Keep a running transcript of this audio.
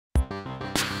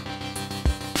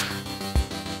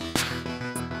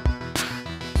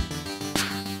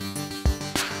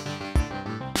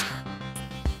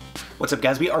What's up,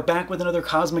 guys? We are back with another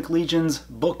Cosmic Legions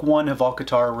Book 1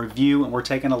 Hvalkatar review, and we're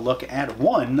taking a look at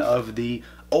one of the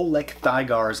Olek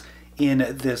Thygars in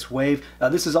this wave.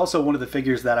 This is also one of the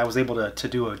figures that I was able to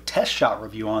do a test shot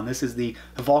review on. This is the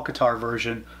Hvalkatar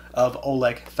version of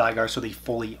Olek Thygar, so the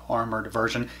fully armored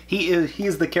version. He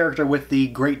is the character with the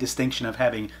great distinction of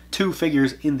having two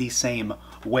figures in the same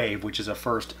wave, which is a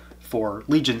first for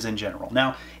Legions in general.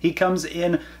 Now, he comes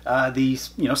in the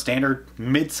standard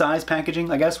mid-size packaging,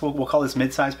 I guess. We'll call this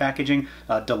mid-size packaging,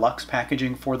 deluxe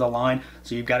packaging for the line.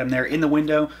 So you've got him there in the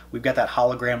window. We've got that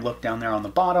hologram look down there on the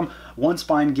bottom. One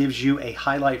spine gives you a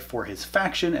highlight for his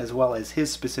faction as well as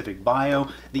his specific bio.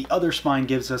 The other spine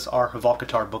gives us our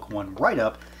Hvalkatar Book 1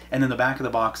 write-up, and then the back of the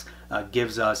box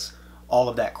gives us all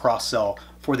of that cross-sell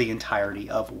for the entirety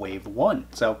of Wave 1.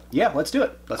 So yeah, let's do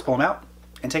it. Let's pull him out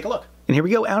and take a look. And here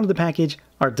we go, out of the package,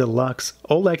 our deluxe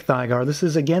Olek Thygar. This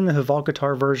is again the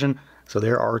Hvalkatar version, so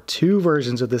there are two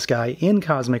versions of this guy in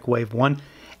Cosmic Wave 1,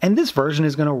 and this version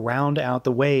is going to round out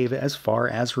the wave as far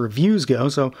as reviews go.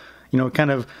 So, you know,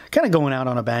 kind of going out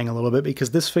on a bang a little bit,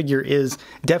 because this figure is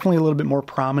definitely a little bit more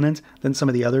prominent than some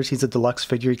of the others. He's a deluxe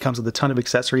figure, he comes with a ton of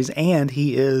accessories, and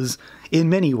he is, in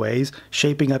many ways,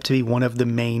 shaping up to be one of the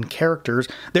main characters.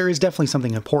 There is definitely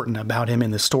something important about him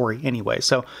in the story anyway.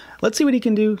 So let's see what he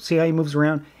can do, see how he moves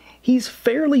around. He's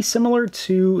fairly similar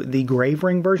to the Grave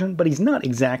Ring version, but he's not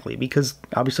exactly, because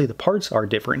obviously the parts are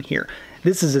different here.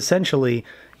 This is essentially,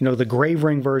 you know, the Grave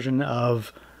Ring version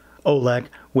of Olek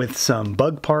with some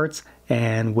bug parts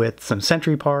and with some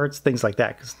sentry parts, things like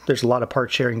that, because there's a lot of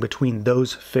part sharing between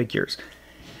those figures.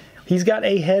 He's got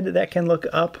a head that can look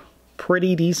up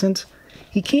pretty decent.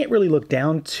 He can't really look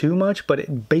down too much,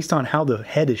 but based on how the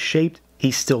head is shaped,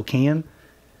 he still can.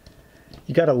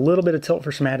 You got a little bit of tilt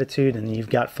for some attitude, and you've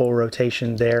got full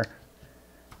rotation there.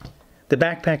 The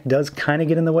backpack does kind of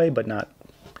get in the way, but not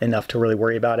enough to really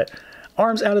worry about it.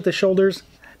 Arms out at the shoulders.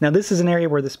 Now this is an area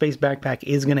where the space backpack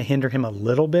is going to hinder him a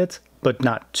little bit, but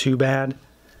not too bad.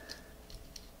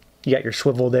 You got your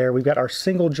swivel there. We've got our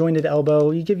single jointed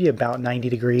elbow. You give you about 90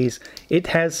 degrees. It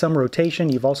has some rotation.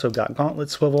 You've also got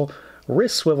gauntlet swivel,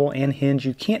 wrist swivel, and hinge.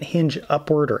 You can't hinge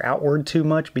upward or outward too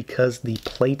much because the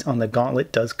plate on the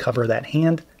gauntlet does cover that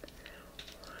hand.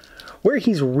 Where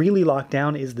he's really locked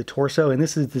down is the torso, and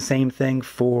this is the same thing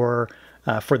for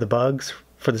the bugs,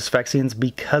 for the Sphexians,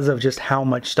 because of just how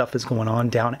much stuff is going on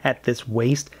down at this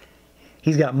waist.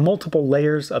 He's got multiple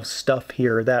layers of stuff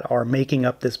here that are making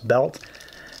up this belt,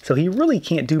 so he really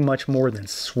can't do much more than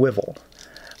swivel.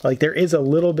 Like, there is a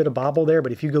little bit of bobble there,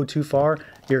 but if you go too far,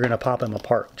 you're going to pop him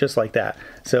apart, just like that.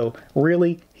 So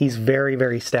really, he's very,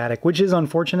 very static, which is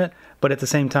unfortunate, but at the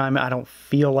same time, I don't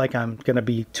feel like I'm going to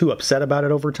be too upset about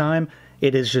it over time.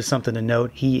 It is just something to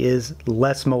note. He is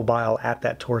less mobile at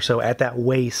that torso, at that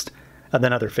waist,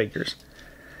 than other figures.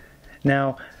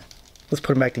 Now, let's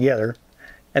put them back together.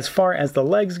 As far as the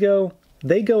legs go,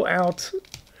 they go out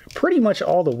pretty much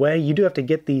all the way. You do have to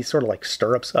get these sort of like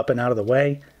stirrups up and out of the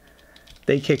way.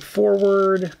 They kick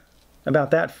forward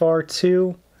about that far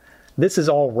too. This is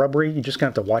all rubbery. You're just gonna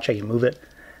have to watch how you move it.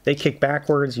 They kick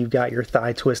backwards. You've got your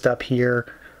thigh twist up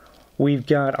here. We've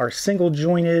got our single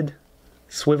jointed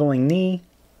swiveling knee,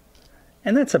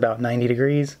 and that's about 90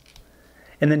 degrees.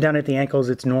 And then down at the ankles,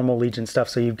 it's normal Legion stuff.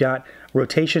 So you've got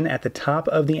rotation at the top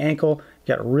of the ankle,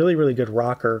 you've got really, really good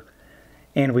rocker,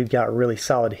 and we've got really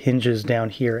solid hinges down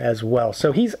here as well.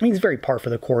 So he's very par for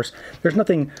the course. There's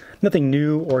nothing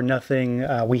new or nothing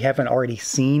we haven't already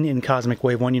seen in Cosmic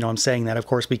Wave 1. You know, I'm saying that, of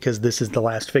course, because this is the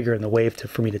last figure in the wave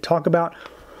for me to talk about.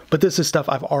 But this is stuff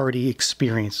I've already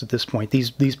experienced at this point. These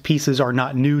pieces are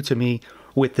not new to me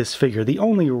with this figure. The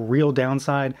only real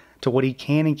downside to what he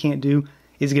can and can't do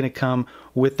is going to come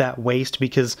with that waist,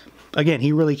 because again,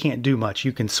 he really can't do much.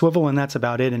 You can swivel and that's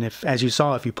about it, and if, as you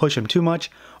saw, if you push him too much,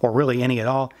 or really any at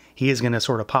all, he is going to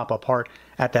sort of pop apart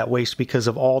at that waist because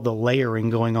of all the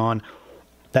layering going on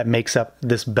that makes up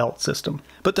this belt system.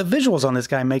 But the visuals on this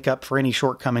guy make up for any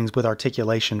shortcomings with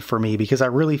articulation for me, because I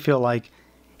really feel like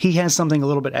he has something a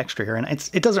little bit extra here, and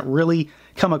it doesn't really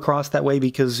come across that way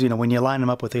because, you know, when you line him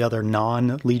up with the other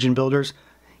non-Legion builders,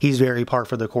 he's very par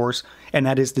for the course, and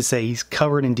that is to say he's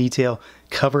covered in detail,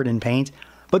 covered in paint,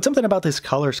 but something about this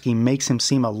color scheme makes him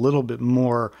seem a little bit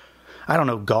more, I don't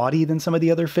know, gaudy than some of the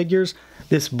other figures.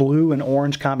 This blue and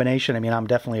orange combination, I mean, I'm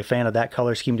definitely a fan of that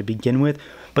color scheme to begin with,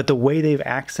 but the way they've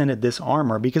accented this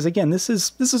armor, because again, this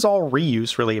is all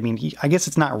reuse, really. I mean, I guess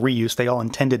it's not reuse, they all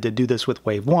intended to do this with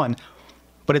Wave 1,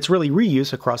 but it's really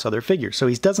reuse across other figures. So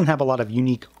he doesn't have a lot of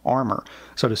unique armor,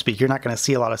 so to speak. You're not going to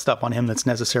see a lot of stuff on him that's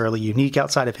necessarily unique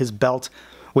outside of his belt,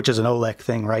 which is an Olek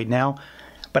thing right now.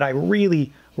 But I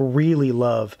really, really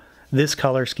love this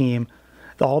color scheme.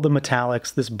 all the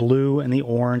metallics, this blue and the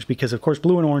orange, because of course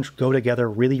blue and orange go together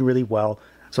really, really well.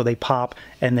 So they pop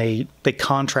and they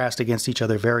contrast against each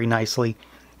other very nicely.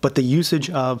 But the usage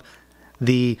of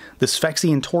the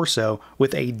Sphexian torso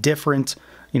with a different,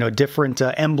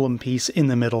 emblem piece in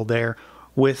the middle there,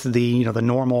 with the, the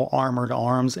normal armored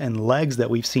arms and legs that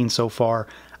we've seen so far,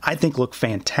 I think look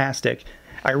fantastic.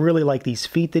 I really like these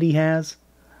feet that he has.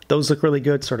 Those look really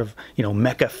good, sort of,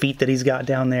 mecha feet that he's got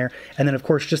down there. And then of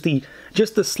course just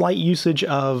the slight usage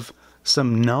of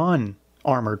some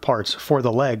non-armored parts for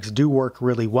the legs do work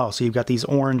really well. So you've got these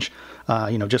orange,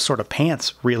 just sort of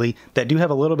pants really that do have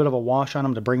a little bit of a wash on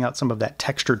them to bring out some of that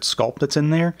textured sculpt that's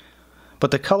in there.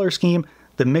 But the color scheme,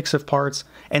 the mix of parts,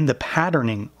 and the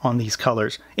patterning on these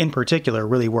colors in particular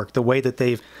really work. The way that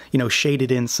they've,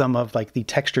 shaded in some of like the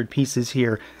textured pieces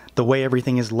here, the way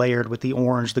everything is layered with the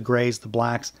orange, the grays, the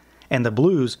blacks, and the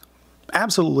blues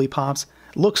absolutely pops.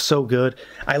 Looks so good.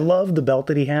 I love the belt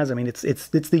that he has. I mean, it's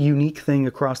the unique thing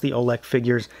across the Olek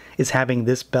figures is having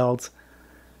this belt.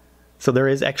 So there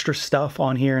is extra stuff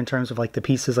on here in terms of like the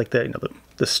pieces, like the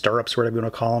stirrups, whatever you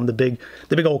want to call them, the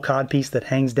big old cod piece that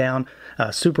hangs down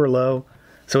super low.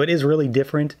 So it is really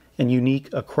different and unique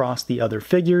across the other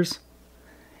figures.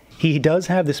 He does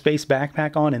have the space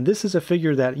backpack on, and this is a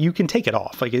figure that you can take it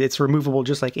off. Like, it's removable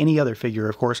just like any other figure,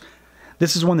 of course.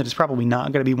 This is one that is probably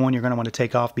not going to be one you're going to want to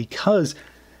take off, because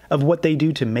of what they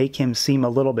do to make him seem a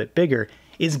little bit bigger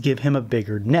is give him a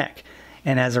bigger neck.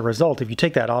 And as a result, if you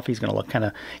take that off, he's going to look kind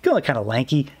of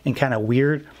lanky and kind of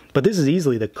weird. But this is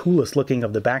easily the coolest looking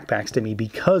of the backpacks to me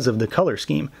because of the color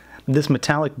scheme. This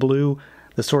metallic blue,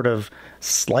 the sort of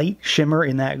slight shimmer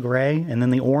in that gray, and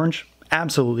then the orange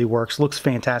absolutely works. Looks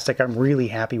fantastic. I'm really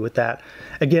happy with that.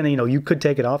 Again, you could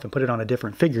take it off and put it on a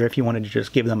different figure if you wanted to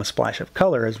just give them a splash of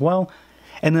color as well.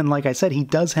 And then, like I said, he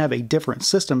does have a different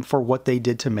system for what they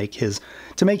did to make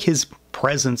his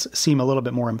presence seem a little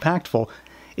bit more impactful,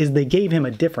 is they gave him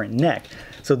a different neck.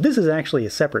 So this is actually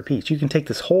a separate piece. You can take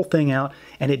this whole thing out,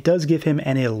 and it does give him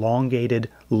an elongated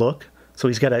look. So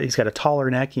he's got a taller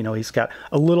neck, he's got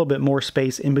a little bit more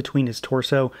space in between his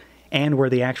torso and where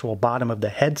the actual bottom of the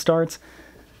head starts.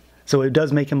 So it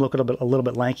does make him look a little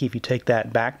bit lanky if you take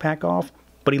that backpack off,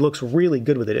 but he looks really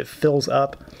good with it. It fills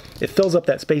up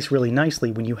that space really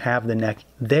nicely when you have the neck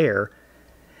there.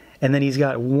 And then he's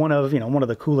got one of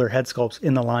the cooler head sculpts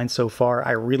in the line so far.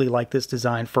 I really like this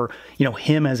design for,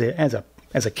 him as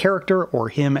a character or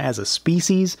him as a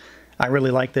species. I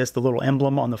really like this, the little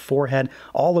emblem on the forehead,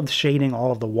 all of the shading,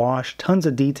 all of the wash, tons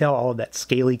of detail, all of that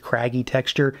scaly, craggy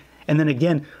texture. And then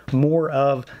again, more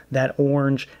of that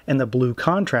orange and the blue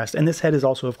contrast. And this head is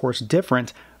also, of course,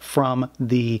 different from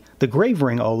the Grave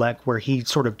Ring Olek, where he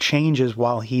sort of changes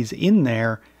while he's in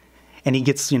there. And he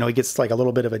gets like a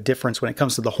little bit of a difference when it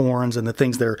comes to the horns and the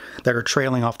things that are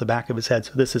trailing off the back of his head.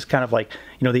 So this is kind of like,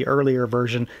 the earlier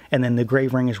version. And then the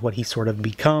Grave Ring is what he sort of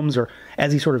becomes, or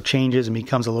as he sort of changes and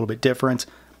becomes a little bit different.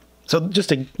 So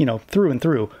just a, through and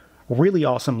through, really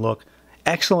awesome look.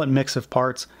 Excellent mix of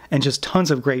parts, and just tons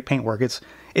of great paintwork.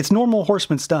 It's normal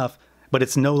Horseman stuff, but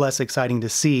it's no less exciting to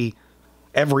see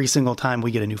every single time we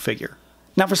get a new figure.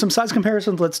 Now for some size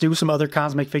comparisons, let's do some other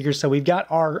cosmic figures. So we've got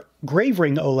our Grave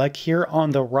Ring Olek here on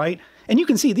the right, and you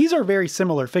can see these are very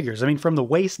similar figures. I mean, from the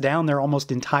waist down, they're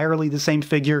almost entirely the same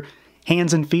figure.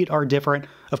 Hands and feet are different.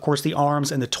 Of course, the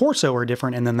arms and the torso are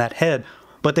different, and then that head.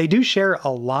 But they do share a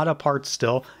lot of parts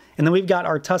still. And then we've got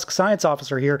our Tusk Science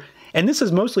Officer here, and this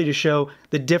is mostly to show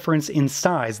the difference in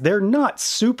size. They're not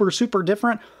super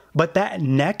different, but that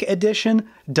neck addition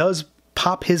does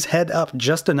pop his head up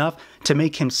just enough to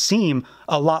make him seem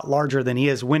a lot larger than he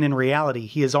is, when in reality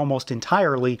he is almost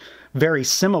entirely very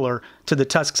similar to the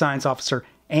Tusk Science Officer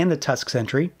and the Tusk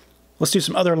Sentry. Let's do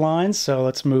some other lines, so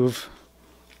let's move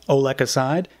Olek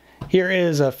aside. Here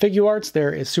is Figuarts.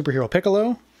 There is Superhero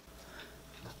Piccolo.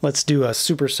 Let's do a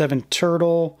Super 7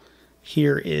 Turtle.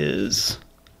 Here is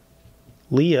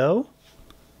Leo.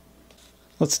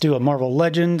 Let's do a Marvel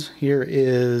Legend. Here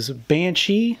is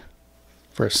Banshee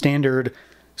for a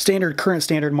current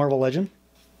standard Marvel Legend.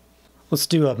 Let's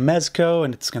do a Mezco,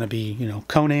 and it's going to be,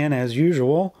 Conan as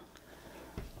usual.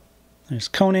 There's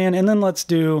Conan, and then let's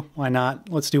do, why not?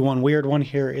 Let's do one weird one.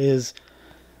 Here is,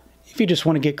 if you just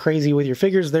want to get crazy with your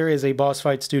figures, there is a Boss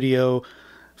Fight Studio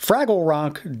Fraggle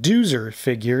Rock Doozer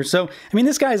figure. So, I mean,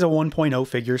 this guy is a 1.0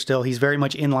 figure still. He's very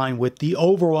much in line with the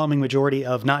overwhelming majority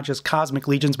of not just Cosmic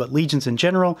Legions, but Legions in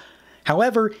general.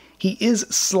 However, he is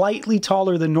slightly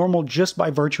taller than normal just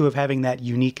by virtue of having that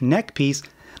unique neck piece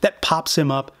that pops him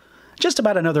up just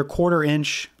about another quarter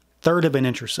inch, third of an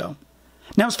inch or so.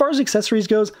 Now, as far as accessories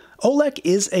goes, Olek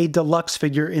is a deluxe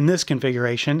figure in this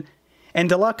configuration, And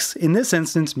deluxe in this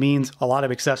instance means a lot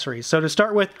of accessories. So to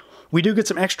start with, we do get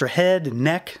some extra head,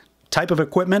 neck type of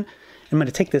equipment. I'm going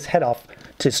to take this head off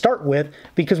to start with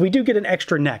because we do get an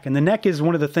extra neck. And the neck is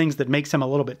one of the things that makes him a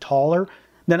little bit taller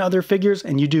than other figures,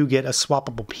 and you do get a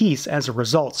swappable piece as a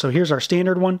result. So here's our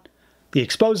standard one, the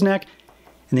exposed neck,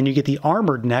 and then you get the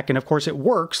armored neck. And of course it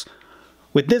works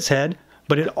with this head,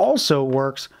 but it also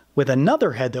works with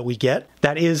another head that we get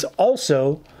that is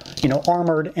also, you know,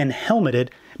 armored and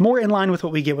helmeted, more in line with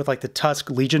what we get with like the Tusk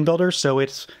Legion builder. So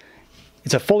it's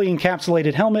a fully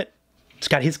encapsulated helmet. It's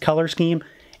got his color scheme,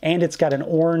 and it's got an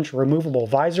orange removable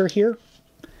visor here.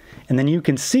 And then you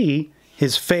can see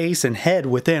his face and head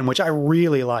within, which I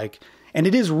really like. And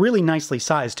it is really nicely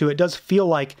sized too. It does feel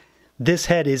like this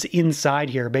head is inside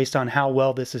here based on how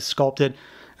well this is sculpted.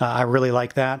 I really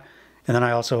like that. And then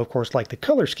I also, of course, like the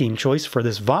color scheme choice for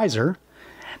this visor.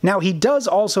 Now, he does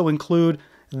also include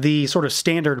the sort of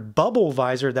standard bubble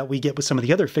visor that we get with some of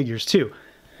the other figures too.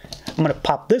 I'm going to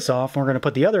pop this off and we're going to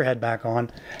put the other head back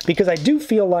on because I do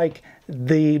feel like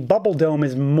the bubble dome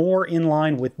is more in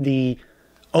line with the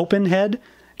open head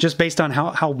just based on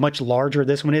how much larger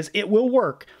this one is. It will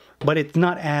work, but it's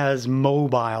not as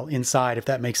mobile inside, if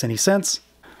that makes any sense.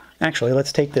 Actually,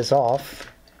 let's take this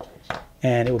off,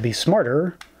 and it would be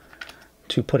smarter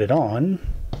to put it on.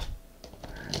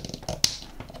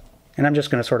 And I'm just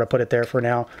going to sort of put it there for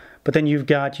now. But then you've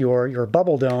got your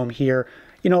bubble dome here,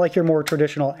 you know, like your more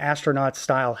traditional astronaut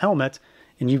style helmet,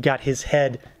 and you've got his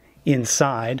head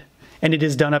inside. And it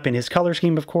is done up in his color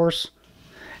scheme, of course.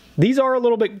 These are a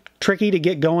little bit tricky to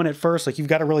get going at first. Like, you've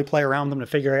got to really play around them to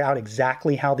figure out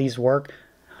exactly how these work.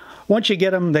 Once you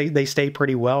get them, they stay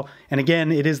pretty well. And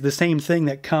again, it is the same thing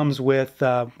that comes with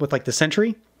like the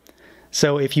Sentry.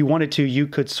 So if you wanted to, you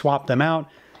could swap them out.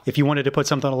 If you wanted to put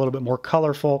something a little bit more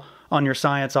colorful on your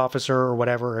science officer or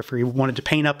whatever, if you wanted to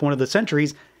paint up one of the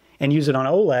Sentries and use it on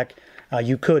Olek,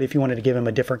 you could if you wanted to give him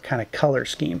a different kind of color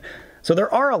scheme. So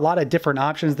there are a lot of different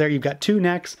options there. You've got 2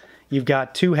 necks, you've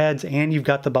got 2 heads, and you've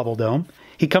got the bubble dome.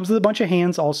 He comes with a bunch of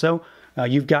hands also.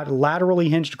 You've got laterally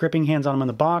hinged gripping hands on him in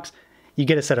the box. You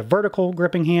get a set of vertical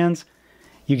gripping hands.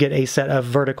 You get a set of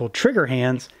vertical trigger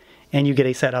hands. And you get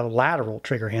a set of lateral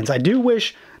trigger hands. I do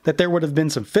wish that there would have been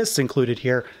some fists included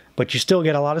here, but you still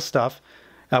get a lot of stuff.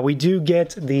 We do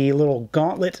get the little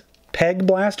gauntlet peg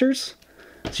blasters.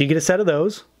 So you get a set of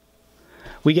those.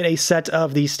 We get a set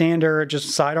of the standard just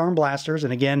sidearm blasters.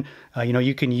 And again, you know,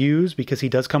 you can use, because he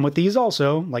does come with these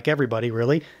also, like everybody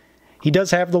really. He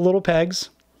does have the little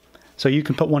pegs. So you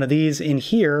can put one of these in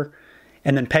here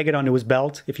and then peg it onto his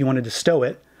belt if you wanted to stow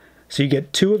it. So you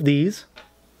get 2 of these.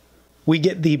 We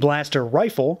get the blaster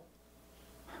rifle,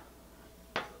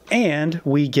 and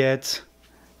we get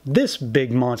this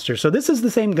big monster. So this is the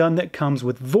same gun that comes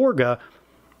with Vorga,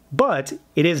 but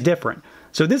it is different.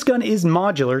 So this gun is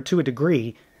modular to a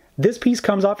degree. This piece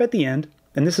comes off at the end,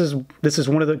 and this is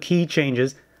one of the key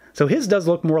changes. So his does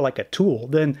look more like a tool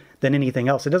than anything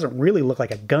else. It doesn't really look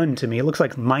like a gun to me. It looks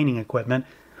like mining equipment.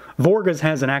 Vorga's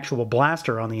has an actual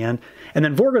blaster on the end, and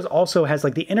then Vorga's also has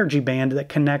like the energy band that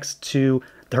connects to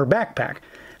her backpack.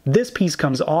 This piece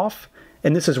comes off,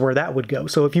 and this is where that would go.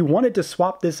 So if you wanted to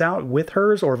swap this out with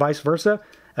hers or vice versa,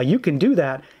 you can do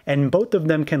that, and both of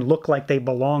them can look like they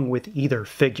belong with either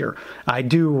figure. I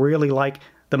do really like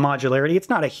the modularity. It's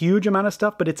not a huge amount of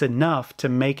stuff, but it's enough to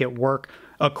make it work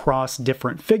across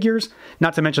different figures.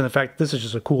 Not to mention the fact that this is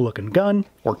just a cool looking gun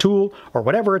or tool or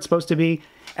whatever it's supposed to be.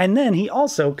 And then he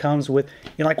also comes with,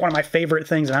 you know, like one of my favorite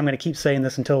things, and I'm going to keep saying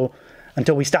this until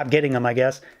we stop getting them, I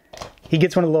guess. He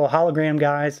gets one of the little hologram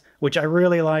guys, which I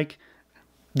really like.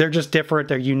 They're just different,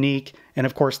 they're unique, and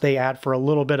of course they add for a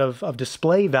little bit of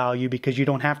display value because you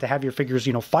don't have to have your figures,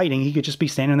 you know, fighting. He could just be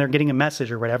standing there getting a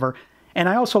message or whatever. And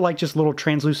I also like just little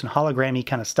translucent hologrammy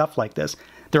kind of stuff like this.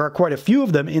 There are quite a few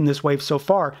of them in this wave so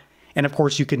far, and of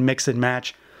course you can mix and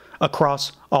match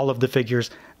across all of the figures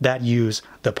that use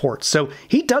the ports. So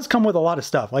he does come with a lot of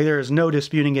stuff. Like, there is no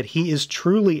disputing it. He is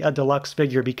truly a deluxe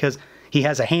figure because he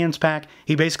has a hands pack,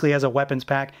 he basically has a weapons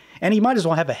pack, and he might as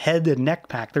well have a head and neck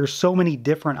pack. There's so many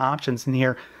different options in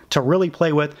here to really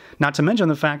play with, not to mention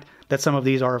the fact that some of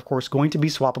these are, of course, going to be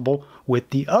swappable with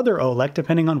the other Olek,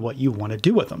 depending on what you want to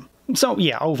do with them. So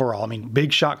yeah, overall, I mean,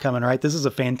 big shot coming, right? This is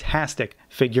a fantastic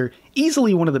figure,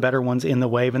 easily one of the better ones in the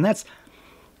wave, and that's,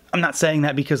 I'm not saying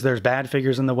that because there's bad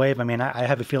figures in the wave. I mean, I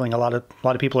have a feeling a lot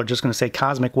of people are just going to say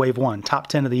Cosmic Wave 1, top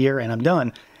 10 of the year, and I'm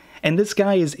done. And this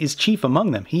guy is chief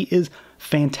among them. He is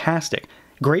fantastic.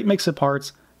 Great mix of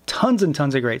parts, tons and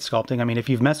tons of great sculpting. I mean, if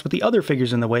you've messed with the other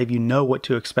figures in the wave, you know what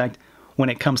to expect when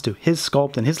it comes to his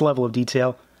sculpt and his level of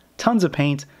detail. Tons of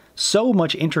paint, so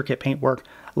much intricate paint work.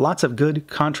 Lots of good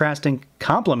contrasting,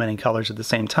 complementing colors at the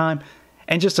same time,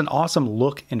 and just an awesome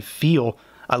look and feel.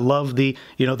 I love the,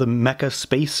 the mecha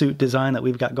spacesuit design that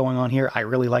we've got going on here. I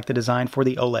really like the design for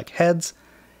the Olek heads.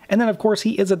 And then, of course,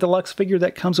 he is a deluxe figure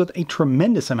that comes with a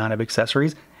tremendous amount of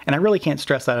accessories, and I really can't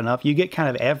stress that enough. You get kind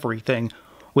of everything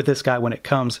with this guy when it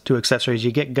comes to accessories.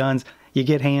 You get guns, you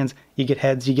get hands, you get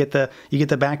heads, you get the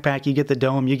backpack, you get the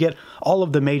dome, you get all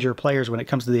of the major players when it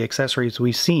comes to the accessories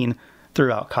we've seen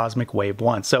throughout Cosmic Wave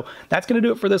 1. So that's going to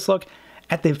do it for this look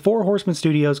at the 4 Horsemen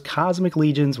Studios Cosmic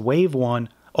Legions Wave 1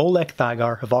 Olek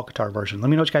Thygar Hvalkatar version. Let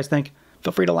me know what you guys think.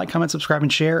 Feel free to like, comment, subscribe,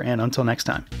 and share, and until next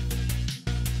time.